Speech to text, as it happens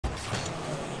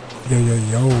Yo, yo,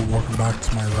 yo, welcome back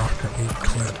to my Rocket League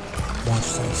clip.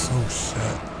 Watch this. Oh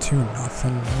shit. 2-0.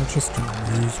 We're just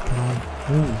gonna lose,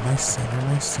 bro. Ooh, nice center,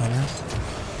 nice center.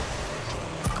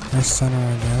 Nice center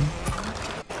again.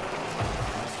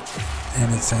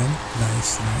 And it's in.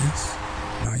 Nice, nice.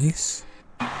 Nice.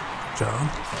 Good job.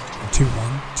 2-1,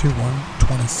 2-1,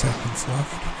 20 seconds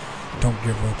left. Don't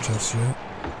give up just yet.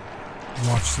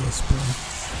 Watch this, bro.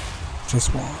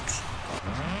 Just watch.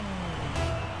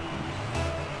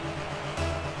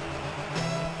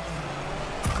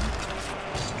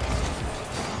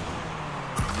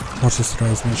 Watch this,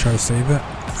 guys. Gonna try to save it.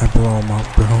 I blow him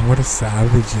up, bro. What a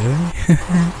savage, eh?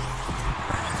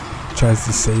 Tries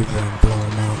to save it and blow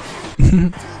him up.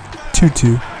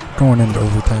 2-2. Going into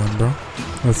overtime, bro.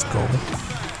 Let's go.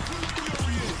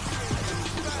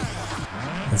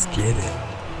 Let's get it.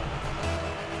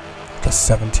 Got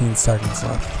 17 seconds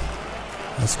left.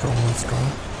 Let's go, let's go.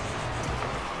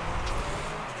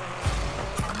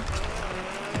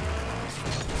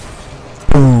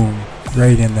 Boom.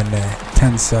 Right in the net.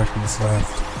 10 seconds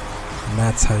left. And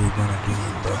that's how you win a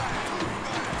game, bro.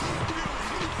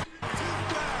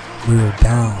 We were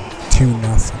down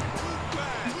 2-0.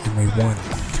 And we won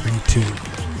 3-2.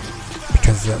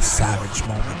 Because of that savage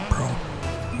moment, bro.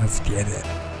 Let's get it.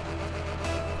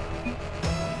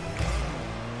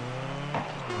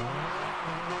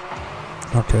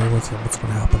 Okay, what's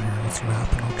gonna happen here? What's gonna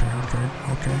happen?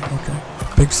 Okay.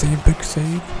 Big save, big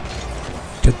save.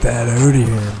 Get that out of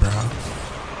here, bro.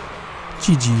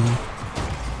 GG.